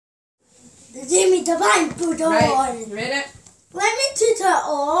Give me the wine, put on. Right, you ready? Let me put it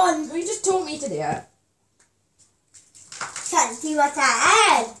on. Well, you just told me to do it. Can't see what I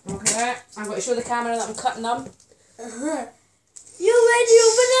had. Okay, I'm going to show the camera that I'm cutting them. You ready to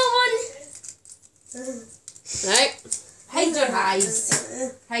open that one? Right, hide your eyes.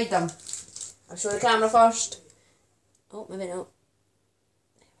 Hide them. I'll show the camera first. Oh, maybe not.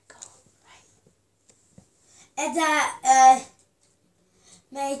 There we go. Right. Is that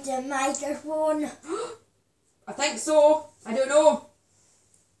made the microphone? I think so. I don't know.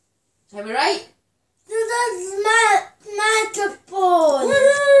 Are we right? This is my microphone.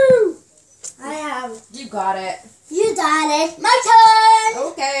 Woohoo! I have. You got it. You got it. My turn.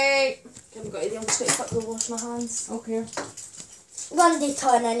 Okay. I've got to quickly wash my hands. Okay. Lundy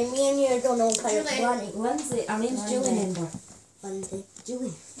turn and me and you don't know how to run it. Lindsay, our name's Julie Member. Lundy.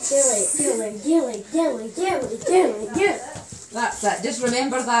 Julie. Dilly. That's it. Just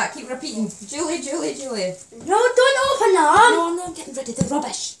remember that. Keep repeating. Julie. No, don't open them. No, I'm not getting rid of the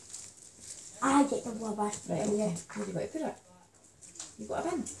rubbish. I get the rubbish. Right, okay. Where do you got to put it? You got a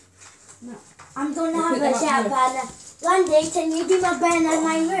bin? No. I'm going to We'll have put them a up shower here. banner. Lundy, can you do my bin in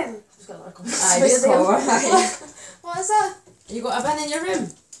my room? What is that? You got a bin in your room?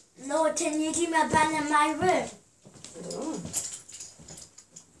 No, can you do my bin in my room? I don't know.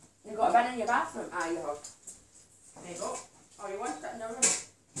 You got a bin in your bathroom? Ah, you have. There you go. Oh, you want that in your room?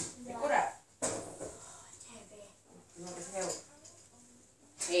 You got it? You want it help?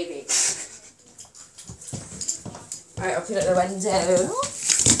 Heavy. Right, I'll put it at the window.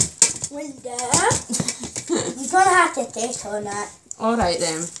 You're going to have to taste on that. Alright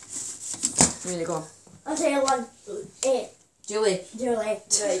then. There you go. I'll say one, eight. Julie. Julie. Right,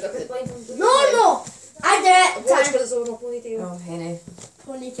 you got to put the blindfold on. No, I did it. Watch for it's over ponytail. Oh, Henny.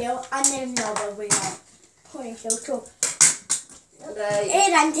 Ponytail, and then another way up. Ponytail too. Right.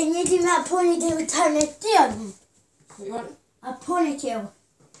 Aidan, can you do that ponytail turn it down? What you want? A ponytail.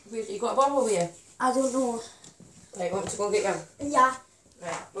 You got a bottle with you? I don't know. Right, want me to go get you? Yeah,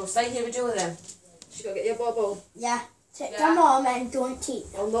 Right, we'll stay here with Julie then. She got to get your bubble. yeah. Take Yeah. them on and don't eat.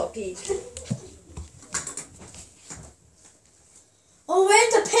 I'll not pee. Oh,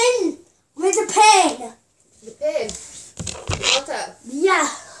 where's the pen? Where's the pen? The pen? You got it? Yeah.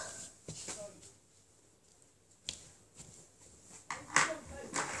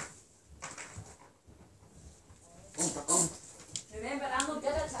 Remember, I'm not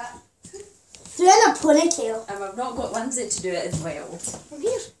good at it. Do it in a ponytail. And I've not got Lindsay to do it as well. Come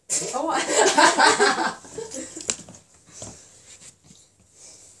here. Oh,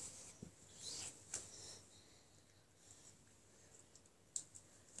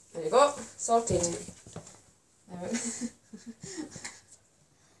 there you go. Sorted.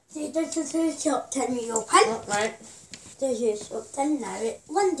 See, this is the shop turn you open. Oh, right. This is shop turn now. It's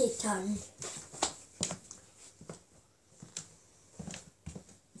Lundy turn.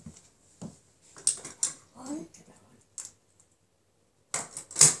 One.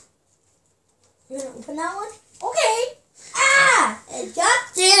 You want to open that one? Okay. Ah! It's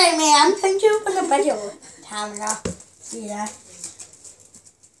just staring me. I'm trying to open the video camera. See that?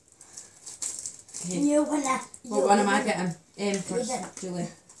 Can you open that? What one am I getting? First, did. Julie.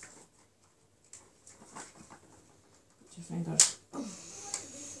 What's your fingers?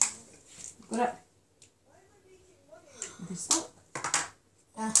 Got it? Okay, stop.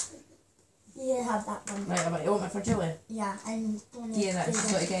 Yeah. You have that one. Right, I'm going to open it for Julie. Yeah, and Yeah,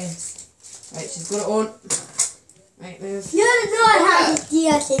 that's what it guess. Right, she's got it on. Right, move. You don't have to do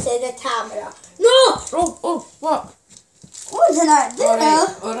this in the camera. No! Oh, what? What's that?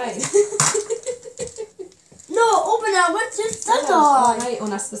 Alright. No, open it. What's this stuff on? Alright,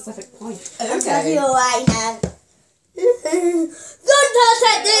 on a specific point. Okay. Right now. Don't touch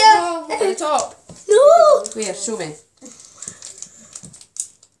it there. At the top. No. Where? Show me.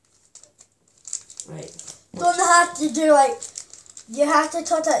 Right. Don't have to do it. You have to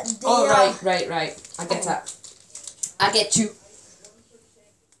touch it there. Oh, right. I get it. I get you.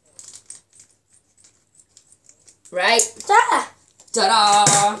 Right. There. Ta-da!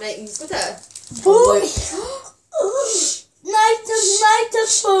 Right, you've got it. Boy.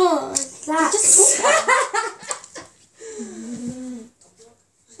 Microphone. That. It's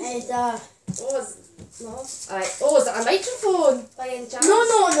Alright. Oh, is that a microphone? By any chance? No. It's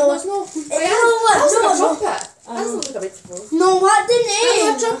no. That's That's a trumpet. That's not like a microphone. No, what the name?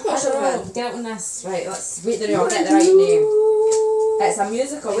 That's a trumpet, Siobhan. Get on this. Right, let's wait there. I'll get the right name. It's a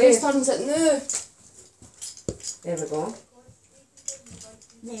musical. Where's turns it now? There we go.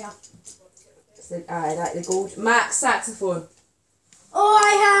 Yeah. It's the gold. Max saxophone. Oh,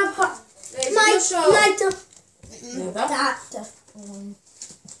 I have There. that.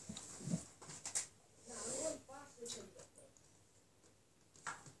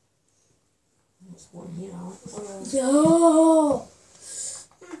 Yo!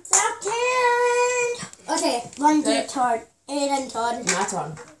 Second! Okay, one Okay. turn. Aiden turn. My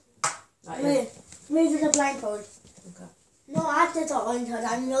turn. Not you. Where's the blindfold? Okay. No, I did that one turn.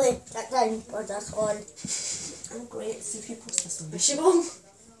 I'm really stuck down for this one. Oh great, see if you post this on YouTube.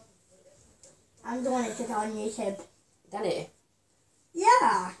 I'm going to put it on YouTube. Danny.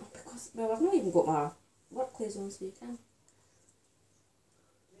 Yeah. Because, well, I've not even got my work clothes on, so you can.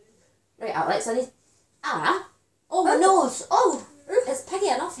 Right, Alex, I need... Ah! Oh, my nose! Oh! It's piggy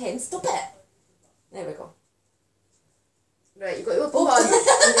enough, hen. Stop it! There we go. Right, you've got your bow on. And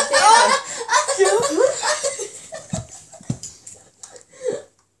your thing on.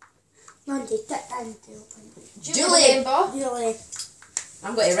 Monday, sit down to open. Julie! Julie.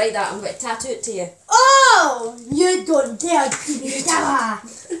 I'm going to write that. I'm going to tattoo it to you. Oh! You don't dare to be that.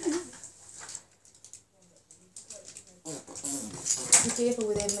 Be careful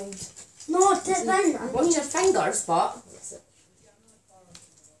with them lines. No, sit down. Watch your fingers, but...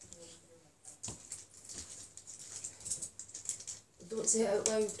 Don't say it out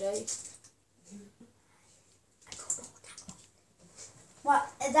loud, right? What?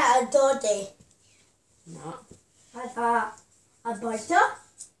 Is that a dodgy? No. Is that a butter?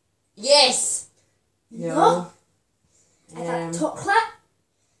 Yes! No. Is that chocolate?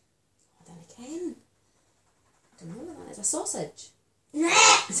 I don't know. I don't know what that is. A sausage.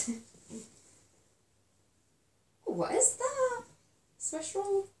 Oh, what is that? Swiss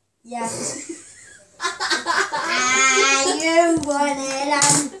roll? Yes. You won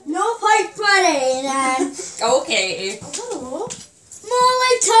it. No point for it. Okay. Oh.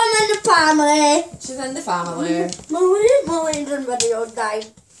 Molly, Tom, and the family. She's in the family. Molly's in video died.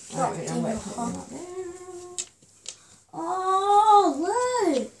 Right, wait, I'm waiting for you up there. Oh,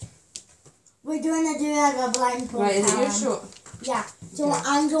 look. We're going to do a blindfold. Right, is it your shot? Yeah. So Okay.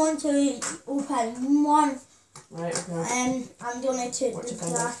 I'm going to open one. Right, okay. I'm going to take Watch the your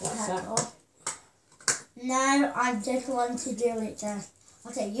fingers, plastic that's it. off. Now I'm just going to do it just.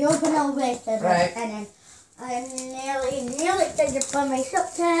 Okay, you open all the way to this, Right. and then I'm nearly did it for my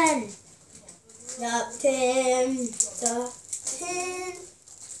top 10. Top 10. Top 10.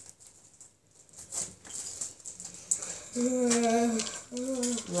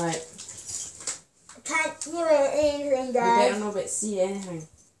 Right. Can't do anything, You guys. better not see anything.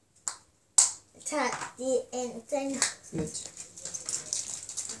 Can't do anything. Good.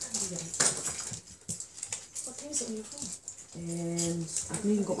 What time is it on your phone? I've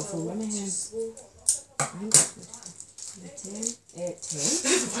not even got my phone with me here. I think 10. 10.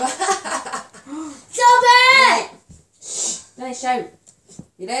 Stop it! Nice shout.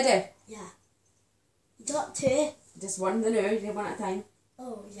 You ready? Yeah. You got two. Just one the new, you do one at a time.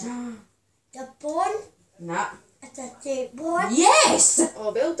 Oh, yeah. The bone. Nah. It's a shape bone. Yes!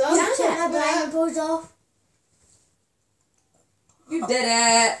 Oh, well done. You take the blindfolds off. You did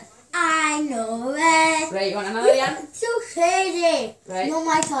it! I know it. Right, you want another one? So crazy. Right. No,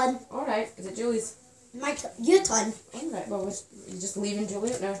 my turn. Alright, is it Julie's? My turn. Your turn. Alright, well, you're just leaving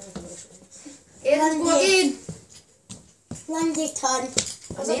Julie out now. Erin's go again. Lindy's turn.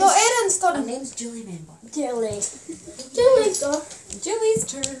 Has it not Erin's Her turn? name's Julie, member. Julie. Julie's go. Julie's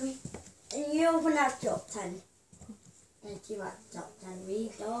turn. And you open that top 10. And see what top 10 we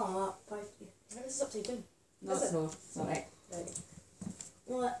got. This is upside down. No, Is it's it? not. It's alright.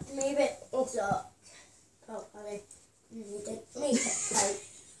 What? Maybe it's up. Properly. Make it tight.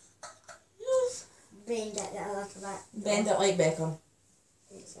 Bend it a little bit. Bend it like Beckham.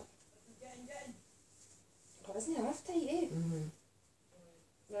 Oh, isn't it half tight, eh? Mm-hmm.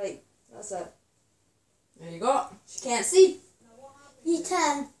 Right, that's it. There you go. She can't see. You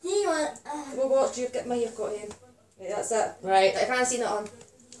can. Do you want? We'll watch you get my haircut in. Right, that's it. Right. I can't see it on.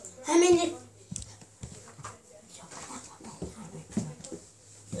 how many?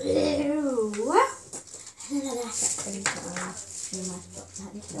 Ew.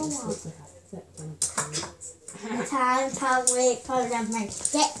 Time to wait for them to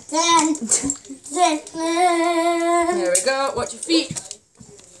get done. There we go. Watch your feet.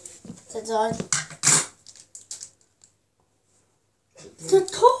 The dog. The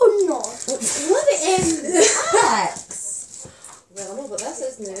toenail. Look at him. Alex. Well, I know what this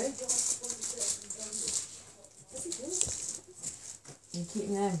is now. You keep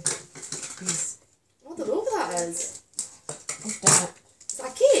them. Please. I don't know what that is. Oh, damn it. Is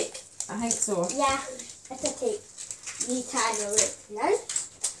that a cake? I think so. Yeah, it's a cake. You can do it now.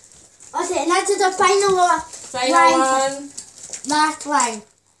 Okay, now to the final one. Final one. Last one.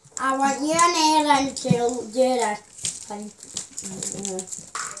 I want you and Aaron to do this one.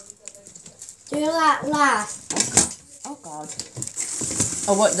 Do that last. Oh, God.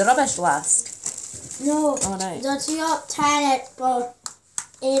 Oh, what? The rubbish last? No. Oh, right. Don't you up 10 it for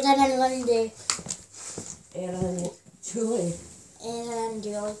Aidan and Lindy. Erin, Julie. Aidan and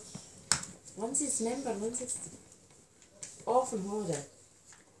Julie. Lindsay's off from holiday.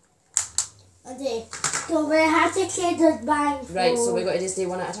 Okay. So we have to clear the bank. Right, so we got to just do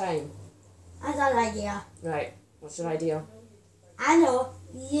one at a time. I got an idea. Right, what's your idea? I know.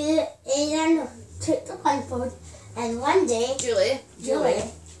 You, Aidan took the blindfold and one day, Julie. Julie,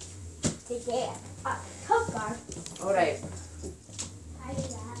 to get a cover. Alright. I do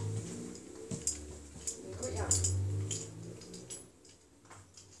that.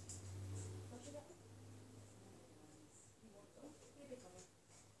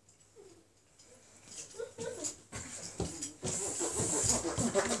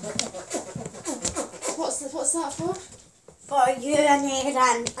 What's that for? For you and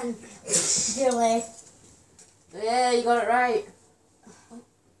Aidan and Julie. Yeah, you got it right.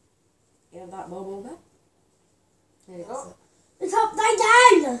 You have that bubble bit. There you go. It's upside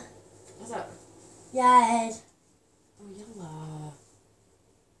down. What's that? Yeah, it is. Oh, yellow.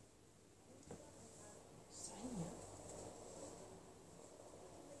 Sign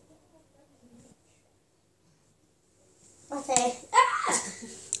it. Okay. Ah!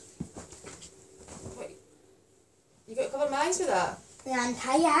 Wait. You got to cover my eyes with that? And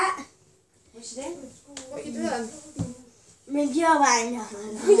tie What's your name? What are you doing? Maybe your one.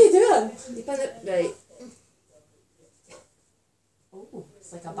 What are you doing? You put it right. Oh,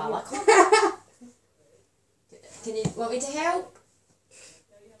 it's like a balaclava. Can you want me to help?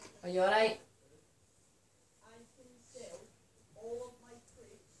 Are you alright?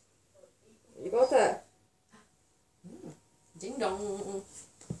 You got it? Ding dong.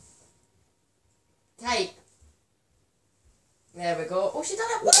 Tight. There we go. Oh, she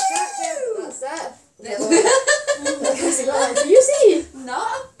done it. That's it. That's Do you see? No.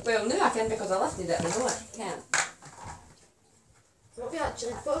 Well, no, I can because I lifted it. I know I can. What have you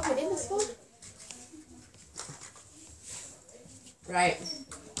actually put in this for? Right.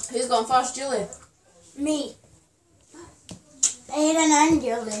 Who's going first, Julie? Me. Aidan and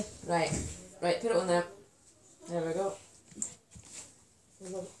Julie. Right. Right, put it on there. There we go.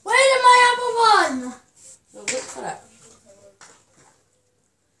 Where's my other one? Well, look for it.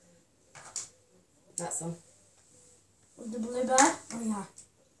 That's them. The blue bird? Oh yeah.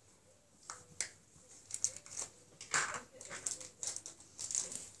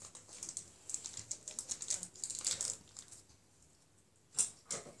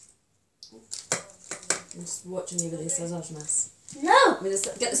 I'm just watching you with the scissors, miss. No!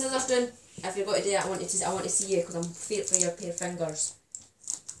 Get the scissors down. If you've got to do it, I want to see you because I'm feared for your pair of fingers.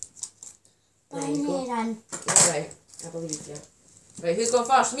 There you go. Aidan. Alright, I believe you. Right, who's going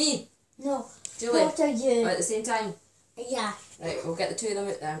first? Me? No. Julie? What are you? At the same time? Yeah. Right, we'll get the two of them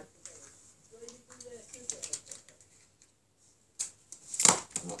out then.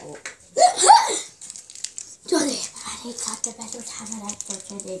 Uh-oh. Julie, I need to have the best time I've for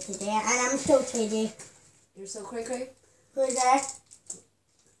today, and I'm so tidy. You're so cray-cray? Who's there?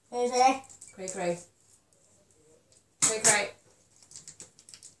 Who's there? Cray-cray. Cray-cray.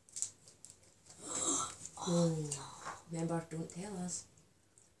 Oh, remember, don't tell us.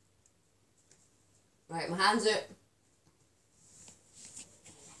 Right, my hand's out.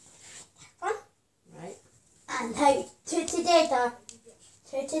 Right. And hey, two together.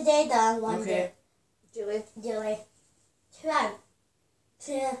 Two together, one Okay. Julie. Julie. Two out.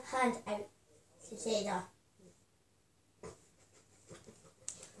 Two hands out. Together.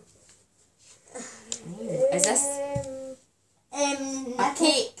 Is this a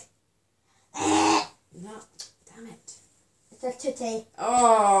cake? No. Damn it. It's a tootsie.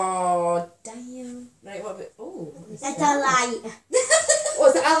 Oh, damn. Right, what about... Oh. It's a light.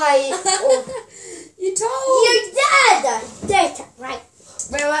 Was it ally? Oh. You told. You did! Did it. Right.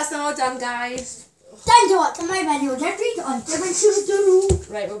 Well, that's all done, guys. Thanks for watching my video. Just read it on Different.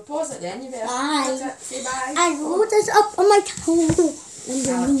 Right, we'll pause it then. You better Bye. pause it. Say bye. I wrote this up on my calendar.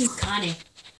 Connie.